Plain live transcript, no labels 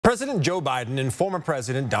President Joe Biden and former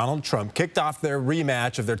President Donald Trump kicked off their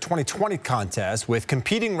rematch of their 2020 contest with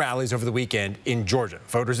competing rallies over the weekend in Georgia.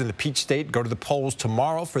 Voters in the Peach State go to the polls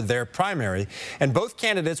tomorrow for their primary, and both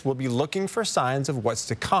candidates will be looking for signs of what's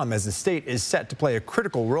to come as the state is set to play a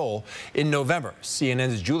critical role in November.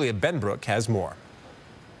 CNN's Julia Benbrook has more.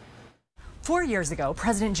 4 years ago,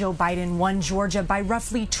 President Joe Biden won Georgia by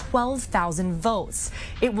roughly 12,000 votes.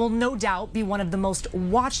 It will no doubt be one of the most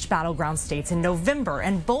watched battleground states in November,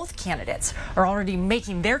 and both candidates are already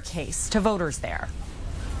making their case to voters there.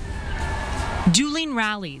 Dueling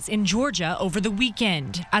rallies in Georgia over the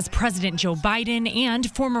weekend as President Joe Biden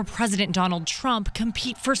and former President Donald Trump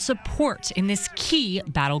compete for support in this key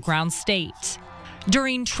battleground state.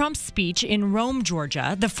 During Trump's speech in Rome,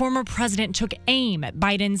 Georgia, the former president took aim at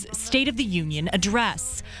Biden's State of the Union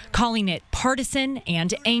address, calling it partisan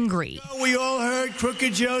and angry. We all heard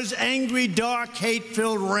Crooked Joe's angry, dark,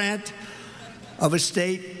 hate-filled rant of a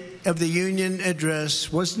State of the Union address.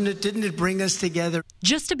 Didn't it bring us together?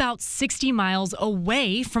 Just about 60 miles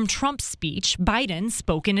away from Trump's speech, Biden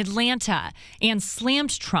spoke in Atlanta and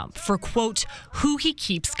slammed Trump for, quote, who he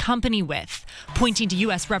keeps company with, pointing to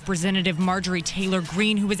U.S. Representative Marjorie Taylor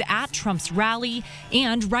Greene, who was at Trump's rally,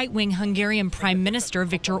 and right-wing Hungarian Prime Minister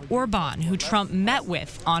Viktor Orban, who Trump met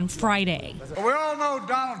with on Friday. Well, we all know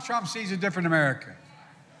Donald Trump sees a different America,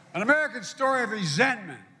 an American story of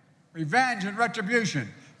resentment, revenge, and retribution.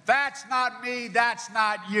 That's not me, that's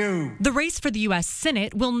not you. The race for the U.S.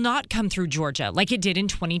 Senate will not come through Georgia like it did in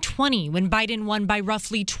 2020 when Biden won by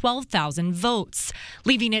roughly 12,000 votes,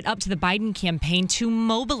 leaving it up to the Biden campaign to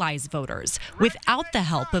mobilize voters without the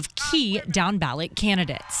help of key down-ballot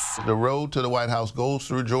candidates. The road to the White House goes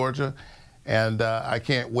through Georgia, and I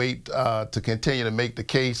can't wait to continue to make the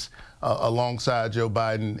case alongside Joe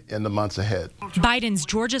Biden in the months ahead. Biden's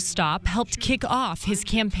Georgia stop helped kick off his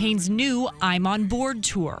campaign's new I'm on Board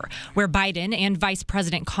tour, where Biden and Vice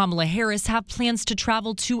President Kamala Harris have plans to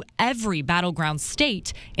travel to every battleground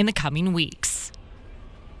state in the coming weeks.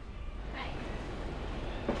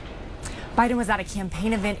 Biden was at a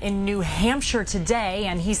campaign event in New Hampshire today,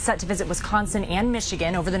 and he's set to visit Wisconsin and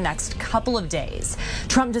Michigan over the next couple of days.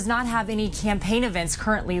 Trump does not have any campaign events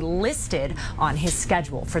currently listed on his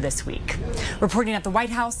schedule for this week. Reporting at the White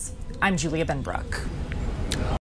House, I'm Julia Benbrook.